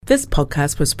This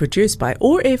podcast was produced by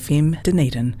OAR FM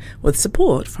Dunedin with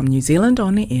support from New Zealand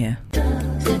On the Air.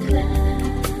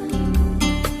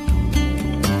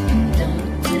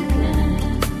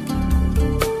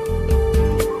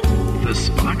 The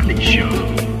Sparkly Show.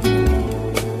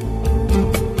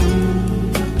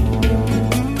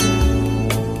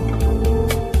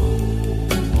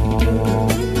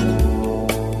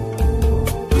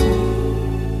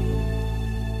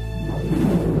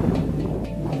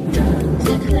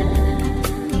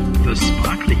 The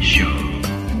Sparkly Show.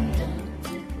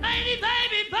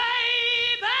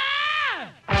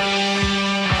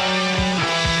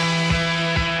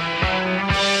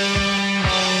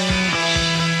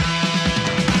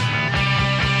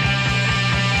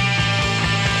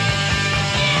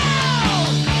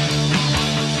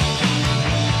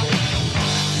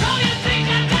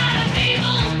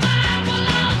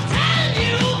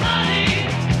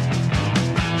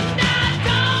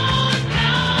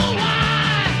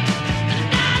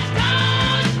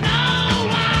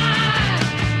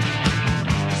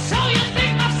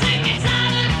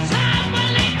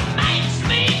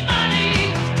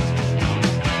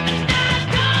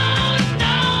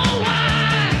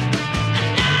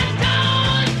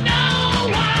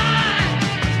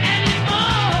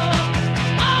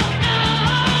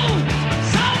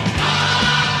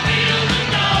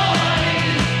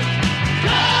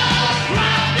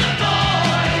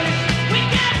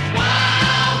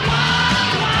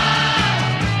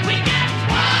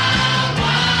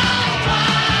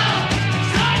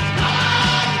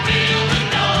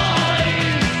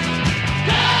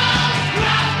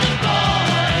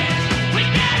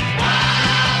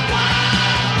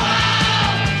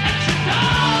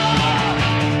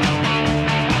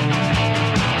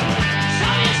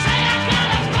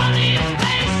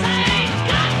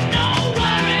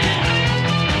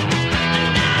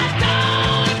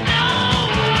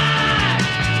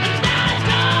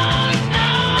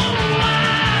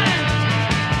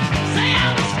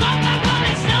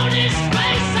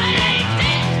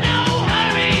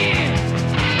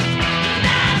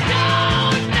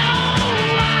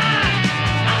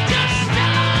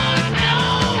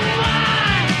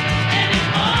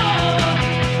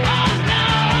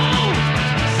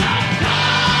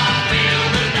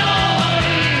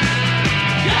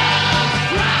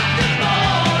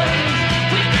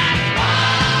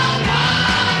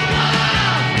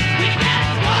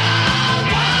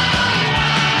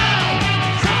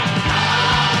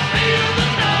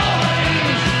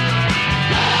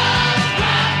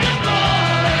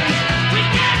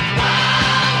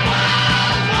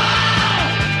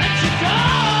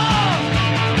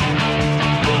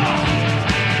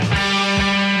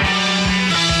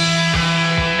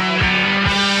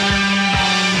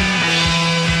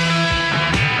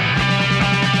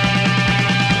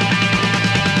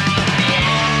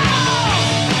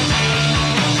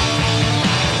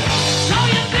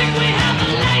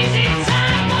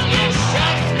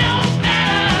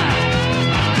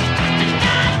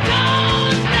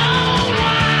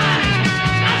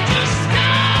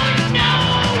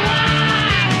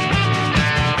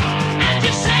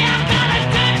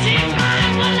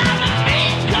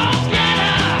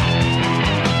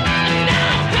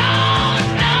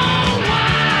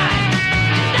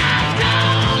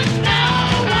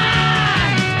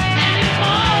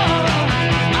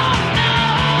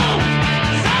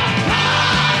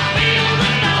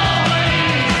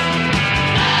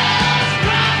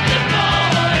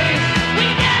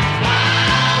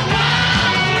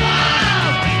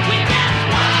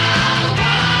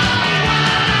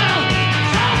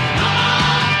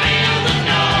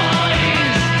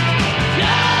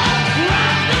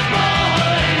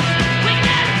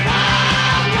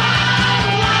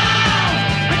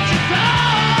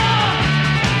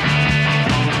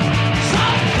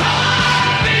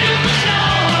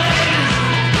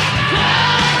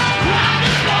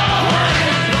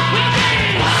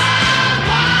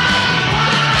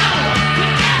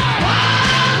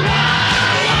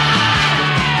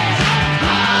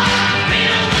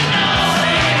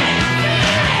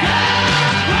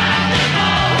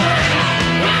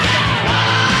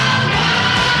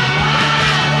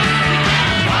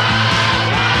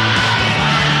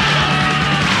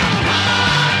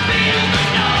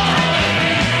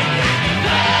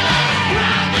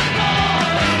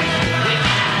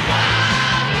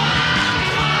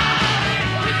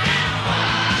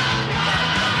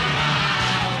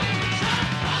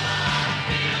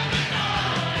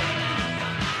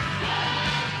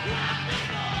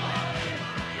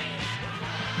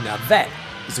 Now that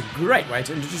is a great way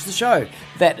to introduce the show.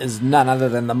 That is none other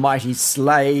than the mighty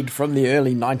Slade from the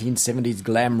early 1970s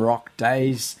glam rock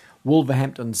days.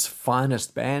 Wolverhampton's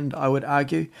finest band, I would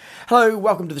argue. Hello,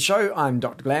 welcome to the show. I'm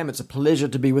Dr. Glam. It's a pleasure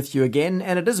to be with you again,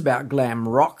 and it is about glam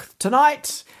rock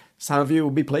tonight. Some of you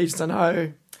will be pleased to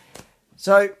know.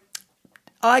 So,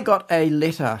 I got a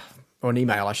letter, or an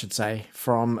email I should say,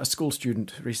 from a school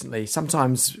student recently.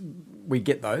 Sometimes we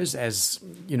get those as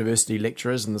university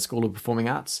lecturers in the School of Performing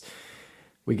Arts.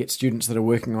 We get students that are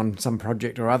working on some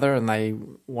project or other and they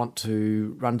want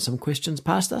to run some questions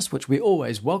past us, which we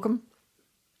always welcome.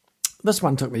 This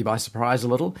one took me by surprise a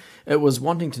little. It was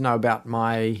wanting to know about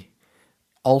my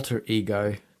alter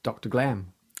ego, Dr.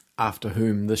 Glam, after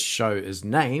whom this show is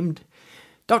named.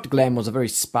 Dr. Glam was a very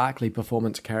sparkly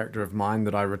performance character of mine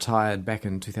that I retired back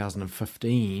in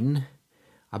 2015.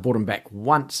 I brought him back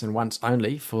once and once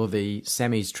only for the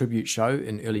Sammy's tribute show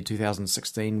in early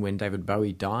 2016 when David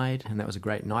Bowie died, and that was a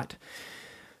great night.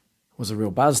 It was a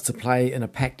real buzz to play in a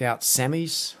packed out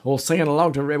Sammy's, all singing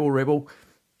along to Rebel Rebel.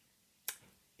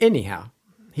 Anyhow,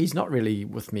 he's not really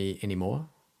with me anymore.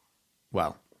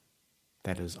 Well,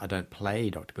 that is, I don't play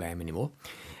Dr. Glam anymore,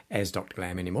 as Dr.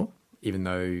 Glam anymore, even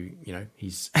though, you know,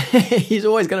 he's he's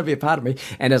always going to be a part of me.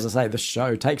 And as I say, this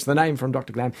show takes the name from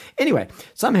Dr. Glam. Anyway,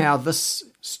 somehow this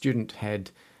student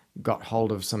had got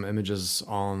hold of some images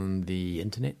on the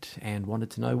internet and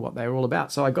wanted to know what they were all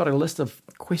about. So I got a list of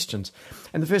questions.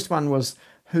 And the first one was,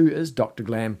 who is Dr.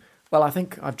 Glam? Well, I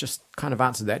think I've just kind of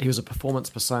answered that. He was a performance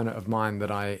persona of mine that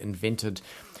I invented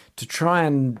to try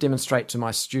and demonstrate to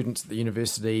my students at the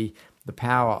university the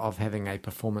power of having a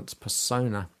performance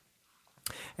persona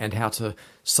and how to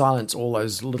silence all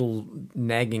those little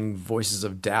nagging voices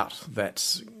of doubt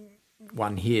that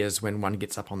one hears when one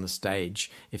gets up on the stage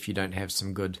if you don't have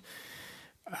some good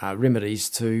remedies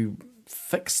to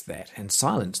fix that and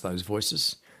silence those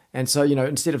voices. And so, you know,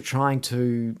 instead of trying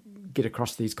to get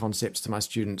across these concepts to my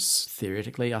students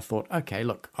theoretically, I thought, okay,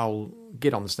 look, I'll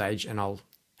get on the stage and I'll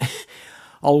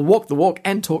walk the walk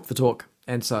and talk the talk.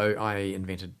 And so I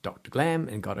invented Dr. Glam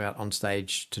and got out on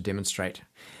stage to demonstrate.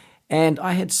 And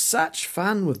I had such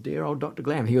fun with dear old Dr.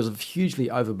 Glam. He was a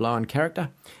hugely overblown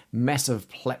character, massive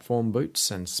platform boots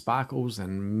and sparkles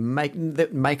and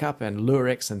makeup and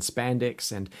lurex and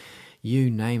spandex and you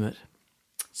name it.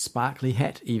 Sparkly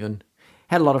hat even.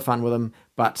 Had a lot of fun with him,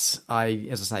 but I,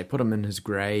 as I say, put him in his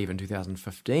grave in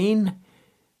 2015.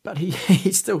 But he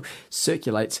still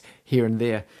circulates here and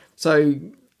there. So,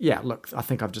 yeah, look, I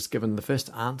think I've just given the first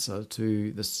answer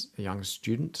to this young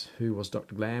student who was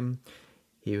Dr. Glam.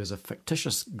 He was a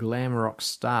fictitious glam rock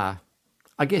star.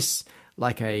 I guess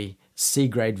like a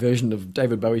C-grade version of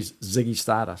David Bowie's Ziggy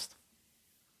Stardust.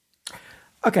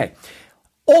 Okay,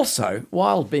 also,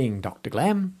 while being Dr.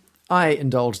 Glam, I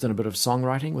indulged in a bit of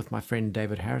songwriting with my friend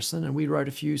David Harrison, and we wrote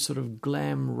a few sort of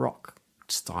glam rock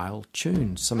style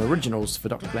tunes, some originals for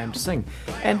Dr. Glam to sing,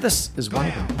 and this is one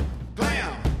of them.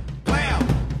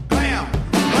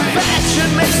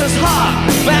 Fashion makes us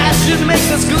hot, fashion makes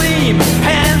us gleam.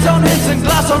 Hands on hips and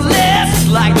gloss on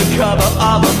lips, like the cover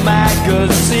of a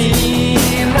magazine.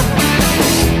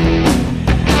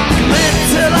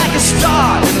 Glitter like a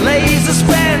star in laser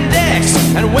spandex,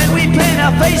 and when we paint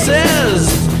our faces,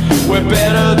 we're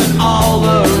better than all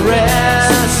the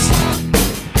rest.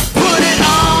 Put it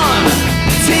on,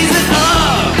 tease it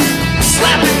up,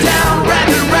 slap it down, wrap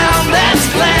it round, that's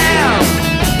glam.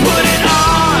 Put it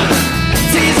on,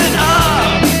 tease it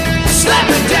up, slap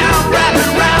it down, wrap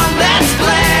it round, that's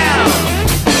glam.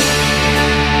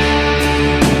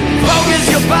 Vogue is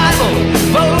your Bible,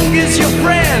 Vogue is your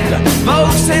friend.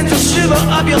 Vogue sends a shiver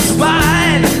up your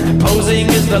spine. Posing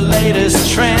is the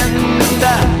latest trend.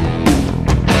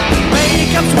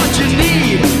 Makeup's what you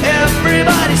need.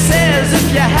 Everybody says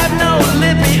if you have no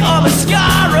lippy or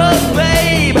mascara,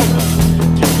 babe,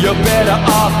 you're better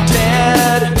off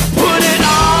dead. Put it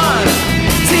on,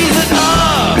 tease it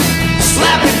up,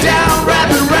 slap it down,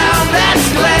 wrap it round, that's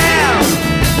glam.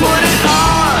 Put it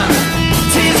on,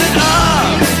 tease it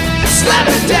up, slap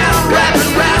it down, wrap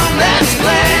it round, that's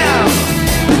glam.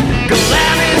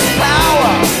 Glam is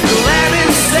power, glam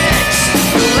is sex,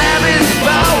 glam is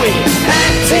Bowie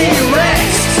and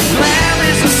T-Rex. Glam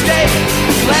is escape,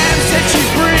 glam sets you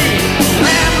free,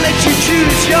 glam lets you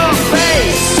choose your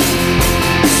face.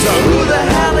 So who the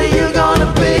hell are you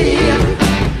gonna be?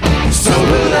 So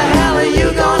who the hell are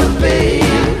you gonna be?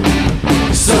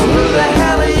 So who the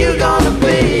hell are you gonna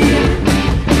be?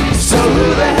 So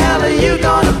who the hell are you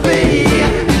gonna be?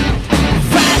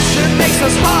 Fashion makes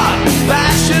us hot,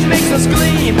 fashion makes us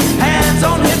gleam. Hands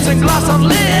on hips and gloss on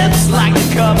lips, like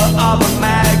the cover of a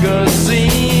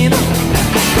magazine.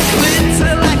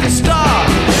 Glitter like a star,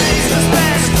 laser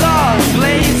span stars,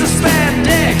 laser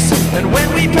spandex, and when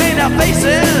we paint our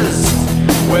faces,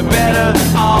 we're better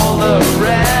all the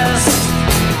rest.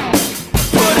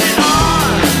 Put it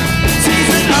on, tease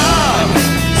it up,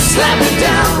 slap it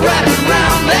down, wrap it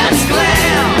round, that's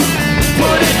glam.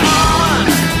 Put it on,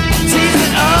 tease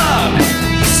it up,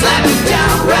 slap it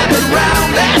down, wrap it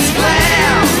round, that's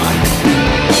glam.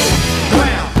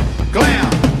 Glam, glam,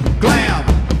 glam,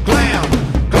 glam,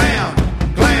 glam,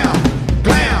 glam,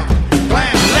 glam,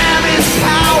 glam. Glam is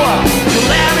power,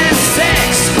 glam is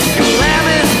sex, glam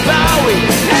is Bowie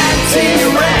and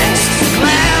T-Rex.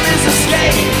 Glam is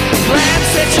escape, glam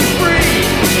sets you free,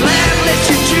 glam lets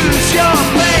you choose your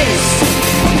face.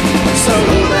 So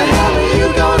who the hell are you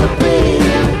gonna be?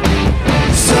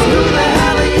 So who the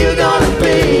hell are you gonna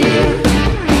be?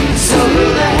 So who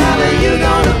the hell are you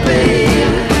gonna be?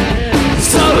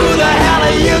 So who the hell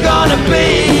are you gonna be?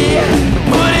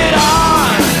 Put it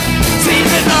on,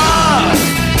 tease it up,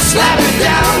 slap it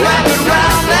down, wrap it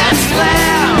round, that's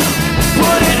glam.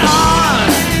 Put it on,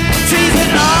 tease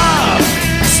it up,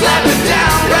 slap it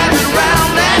down, wrap it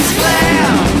round, that's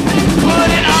glam. Put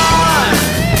it on,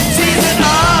 tease it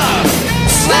up,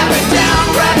 slap it down,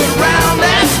 wrap it round,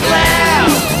 that's glam.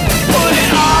 Put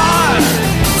it on,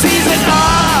 tease it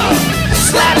up,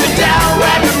 slap it down,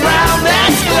 wrap it round,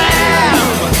 that's glam.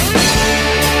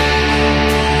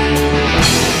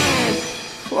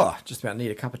 Oh, just about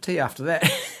need a cup of tea after that.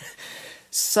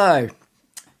 So,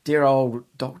 dear old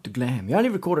Dr. Glam. He only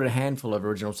recorded a handful of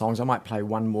original songs. I might play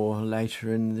one more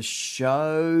later in the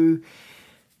show.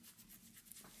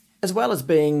 As well as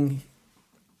being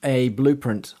a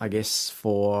blueprint, I guess,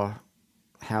 for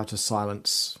how to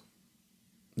silence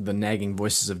the nagging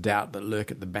voices of doubt that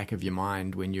lurk at the back of your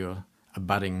mind when you're a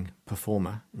budding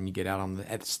performer and you get out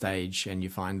at the stage and you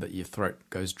find that your throat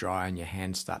goes dry and your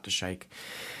hands start to shake.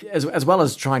 As well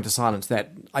as trying to silence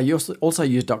that, I also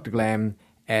use Dr. Glam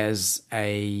as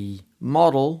a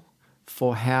model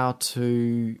for how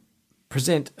to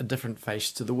present a different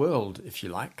face to the world, if you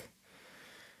like.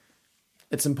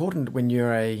 It's important when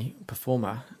you're a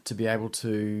performer to be able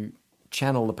to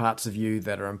channel the parts of you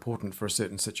that are important for a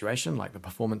certain situation, like the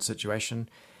performance situation,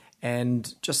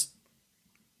 and just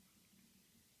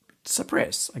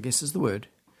suppress, I guess is the word,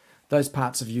 those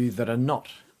parts of you that are not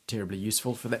terribly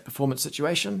useful for that performance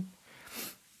situation.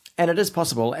 And it is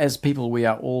possible, as people, we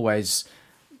are always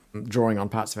drawing on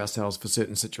parts of ourselves for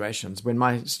certain situations. When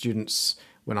my students,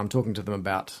 when I'm talking to them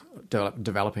about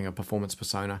developing a performance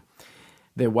persona,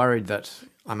 they're worried that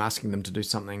I'm asking them to do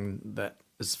something that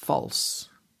is false,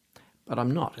 but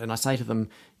I'm not. And I say to them,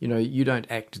 you don't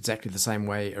act exactly the same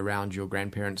way around your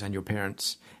grandparents and your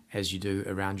parents as you do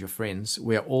around your friends.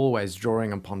 We're always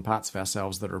drawing upon parts of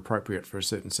ourselves that are appropriate for a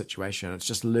certain situation. It's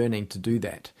just learning to do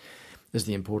that is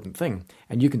the important thing.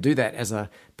 And you can do that as a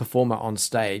performer on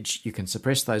stage. You can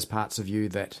suppress those parts of you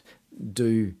that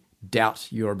do doubt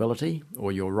your ability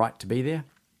or your right to be there,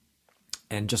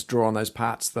 and just draw on those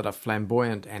parts that are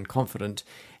flamboyant and confident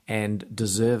and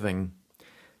deserving.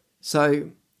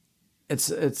 So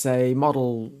it's a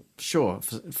model, sure,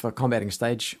 for combating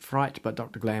stage fright, but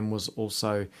Dr. Glam was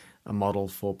also a model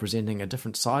for presenting a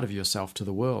different side of yourself to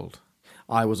the world.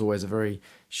 I was always a very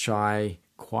shy,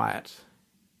 quiet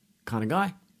kind of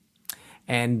guy.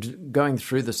 And going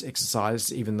through this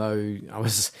exercise, even though I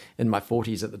was in my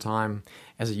 40s at the time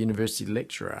as a university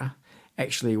lecturer,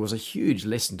 actually was a huge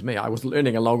lesson to me. I was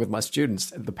learning along with my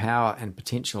students the power and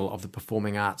potential of the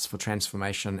performing arts for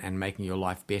transformation and making your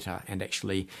life better and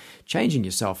actually changing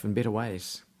yourself in better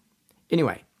ways.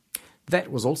 Anyway,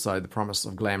 that was also the promise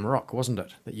of glam rock, wasn't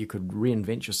it? That you could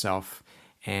reinvent yourself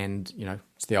and,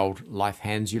 it's the old life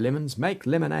hands you lemons, make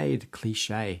lemonade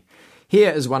cliche.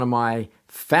 Here is one of my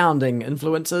founding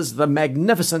influences, the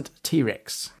magnificent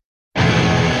T-Rex.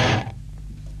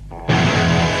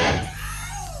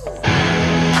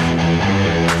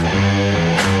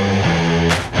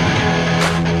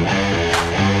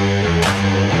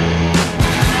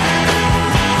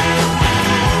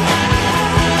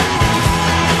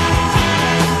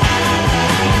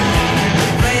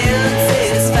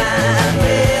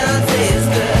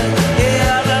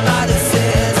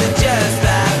 Just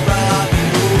like rock.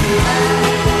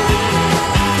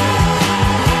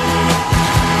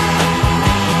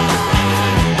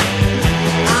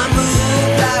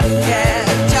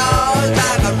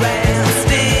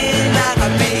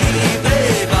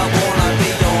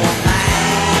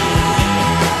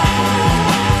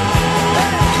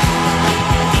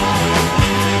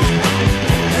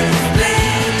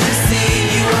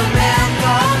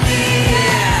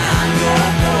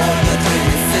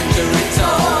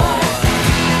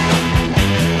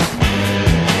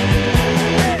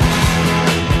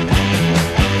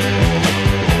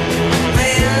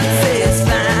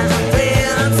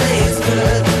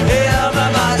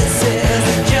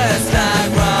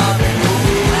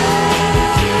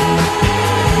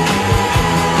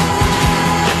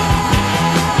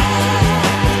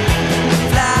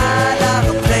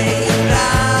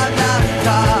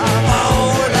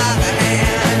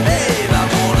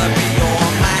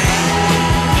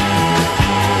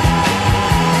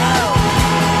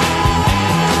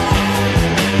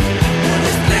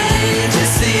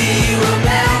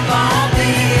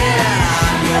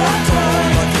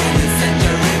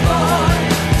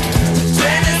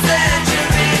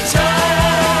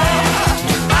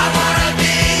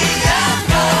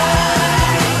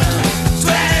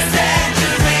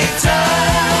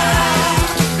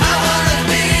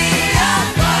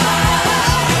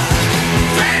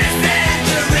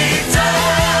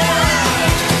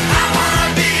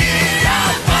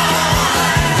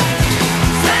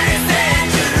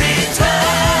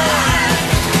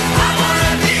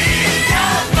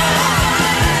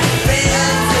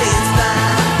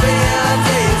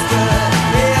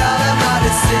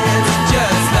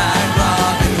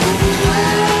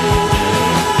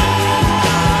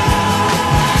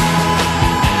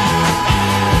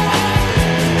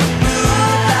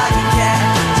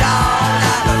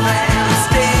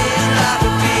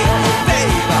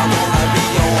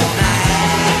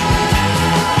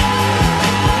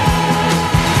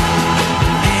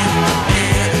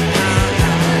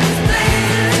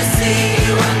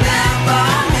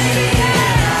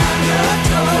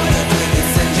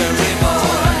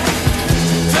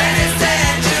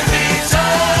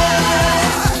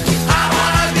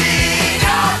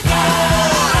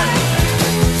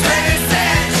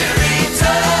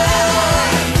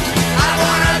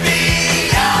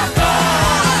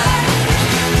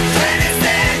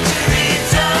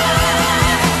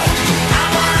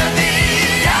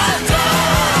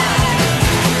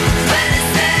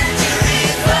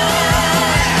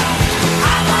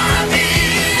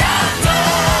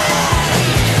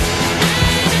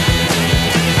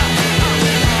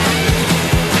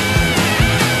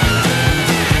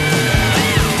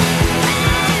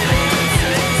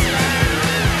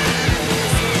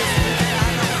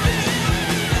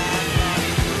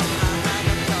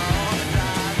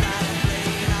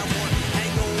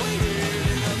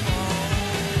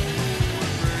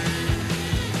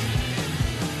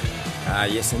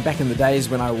 Yes, and back in the days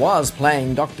when I was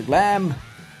playing Dr. Glam,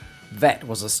 that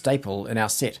was a staple in our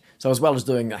set. So as well as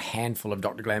doing a handful of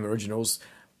Dr. Glam originals,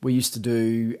 we used to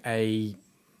do a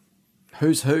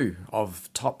who's who of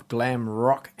top glam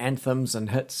rock anthems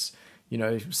and hits. You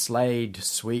know, Slade,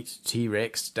 Sweet,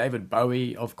 T-Rex, David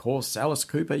Bowie, of course, Alice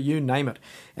Cooper, you name it.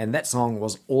 And that song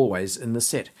was always in the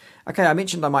set. Okay, I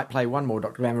mentioned I might play one more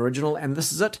Dr. Glam original, and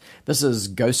this is it. This is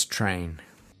Ghost Train.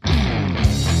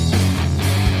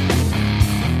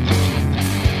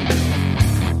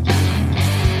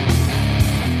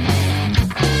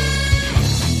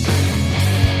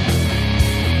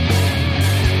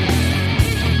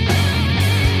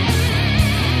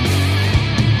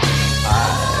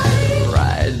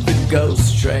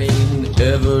 Ghost train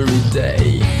every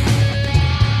day.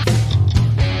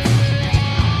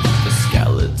 The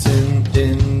skeleton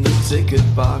in the ticket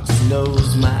box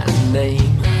knows my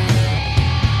name.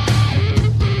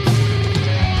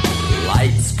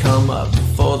 Lights come up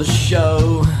for the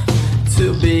show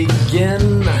to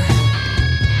begin.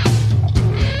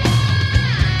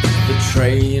 The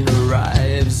train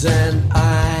arrives and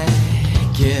I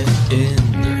get in.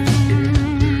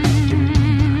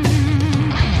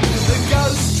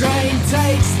 Train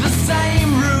takes the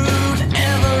same route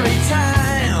every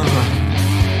time.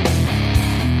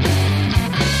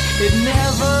 It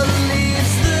never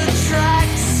leaves the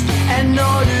tracks, and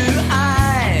nor do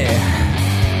I.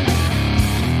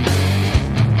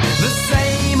 The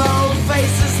same old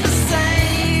faces, the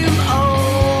same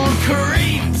old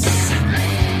creeps,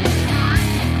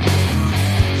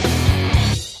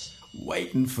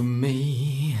 waiting for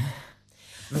me.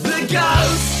 The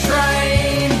ghost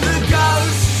train, the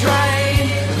ghost train,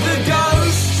 the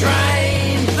ghost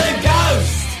train, the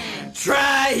ghost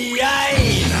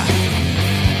train.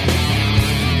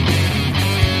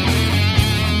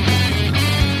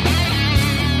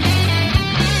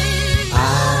 I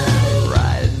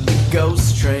ride the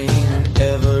ghost train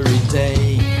every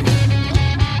day.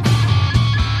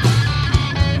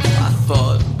 I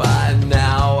thought by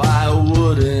now I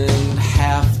wouldn't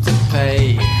have to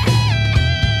pay.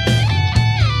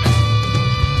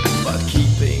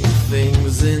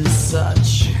 In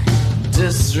such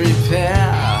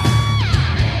disrepair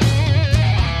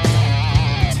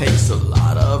takes a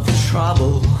lot of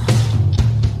trouble,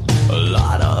 a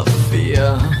lot of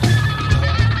fear.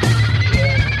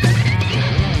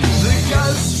 The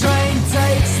ghost train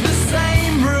takes the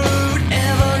same route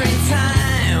every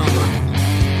time.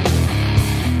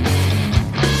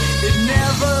 It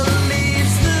never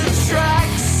leaves the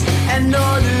tracks, and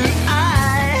nor do I.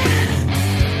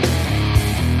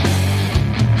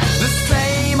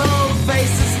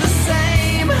 Faces the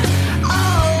same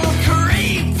old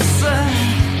creeps,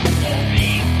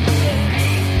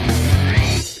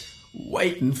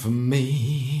 waiting for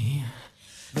me.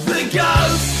 The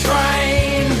ghost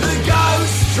train, the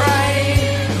ghost train,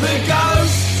 the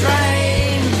ghost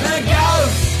train, the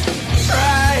ghost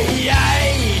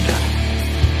train.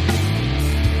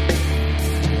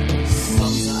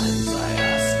 Sometimes I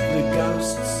ask the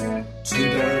ghosts to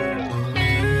go.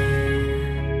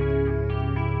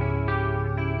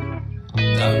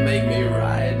 Don't make me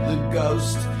ride the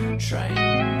ghost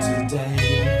train today.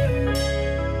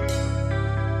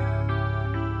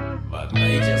 But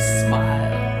they just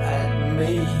smile at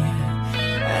me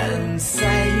and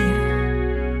say,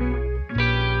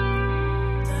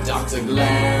 Dr.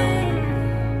 Glam,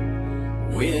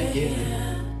 we're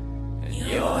here and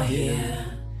you're here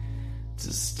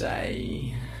to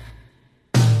stay.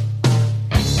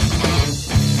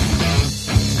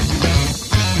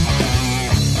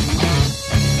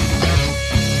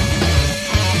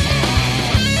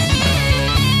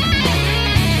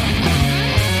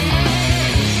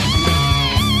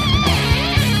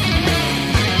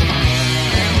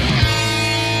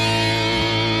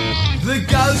 The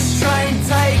ghost train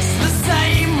takes the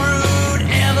same route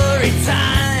every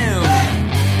time.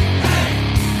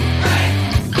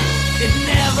 It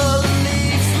never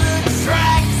leaves the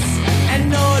tracks, and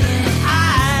nor do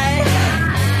I.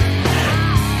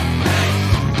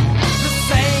 The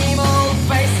same old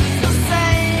faces, the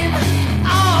same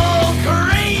old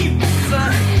creeps,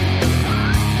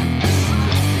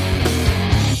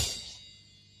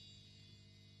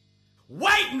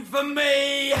 waiting for me.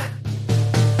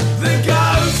 The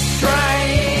ghost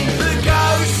train, the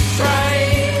ghost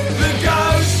train, the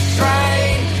ghost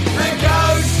train, the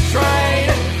ghost train,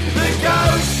 the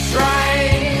ghost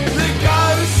train, the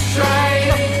ghost train,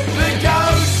 the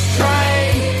ghost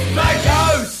train, the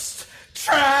ghost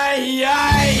train.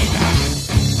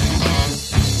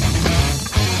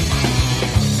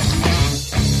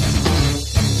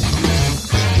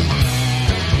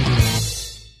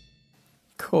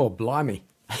 Oh, blimey.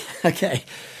 Okay.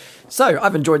 So,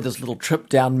 I've enjoyed this little trip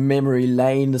down memory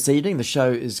lane this evening. The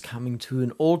show is coming to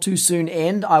an all too soon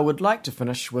end. I would like to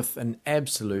finish with an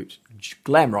absolute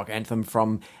glam rock anthem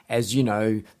from, as you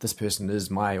know, this person is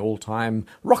my all-time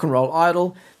rock and roll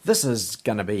idol. This is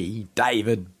going to be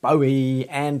David Bowie,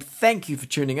 and thank you for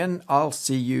tuning in. I'll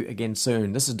see you again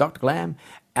soon. This is Dr. Glam,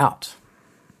 out.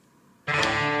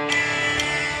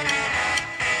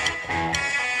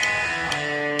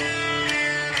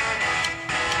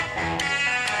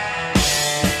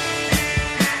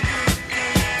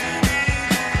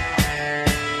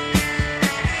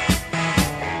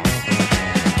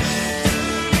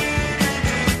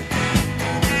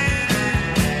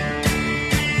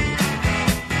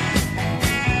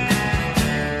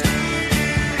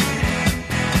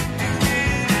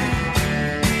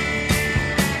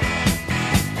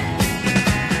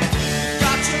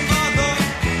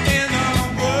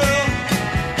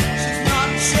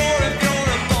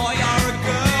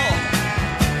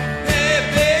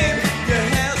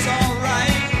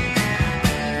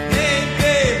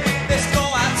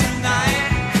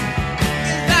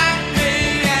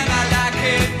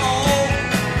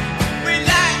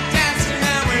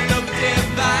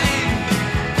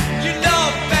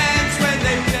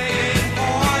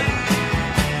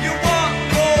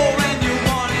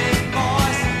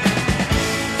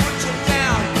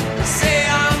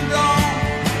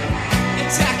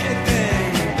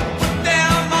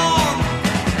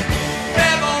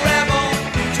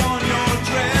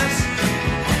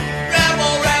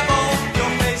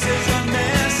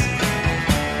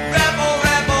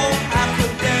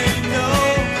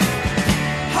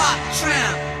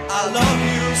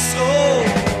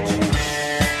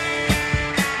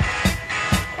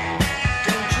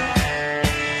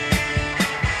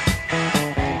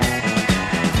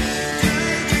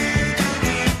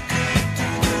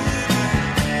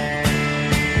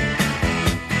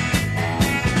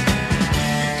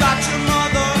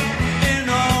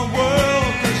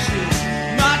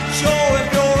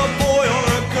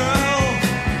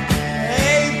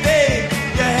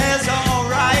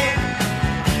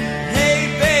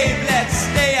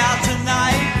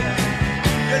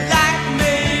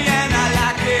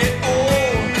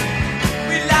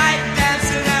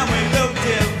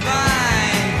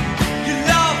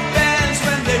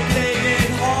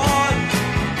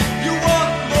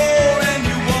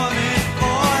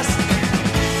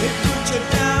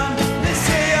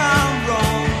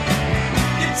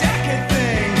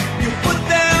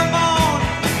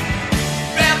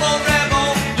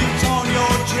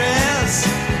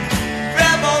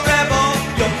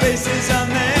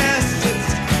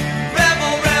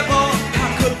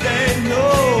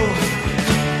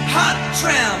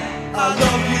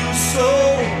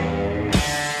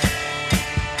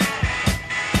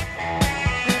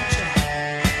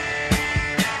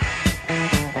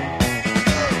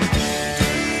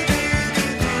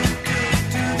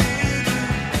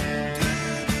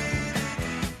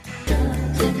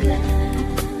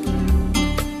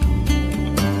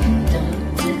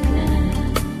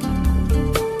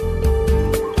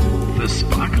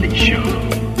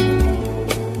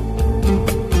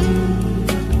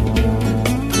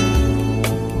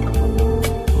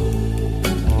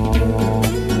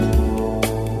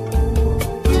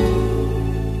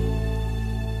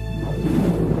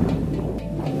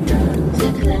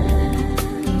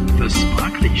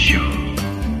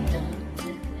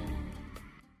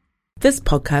 This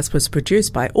podcast was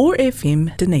produced by OAR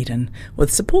FM Dunedin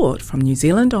with support from New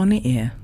Zealand On the Air.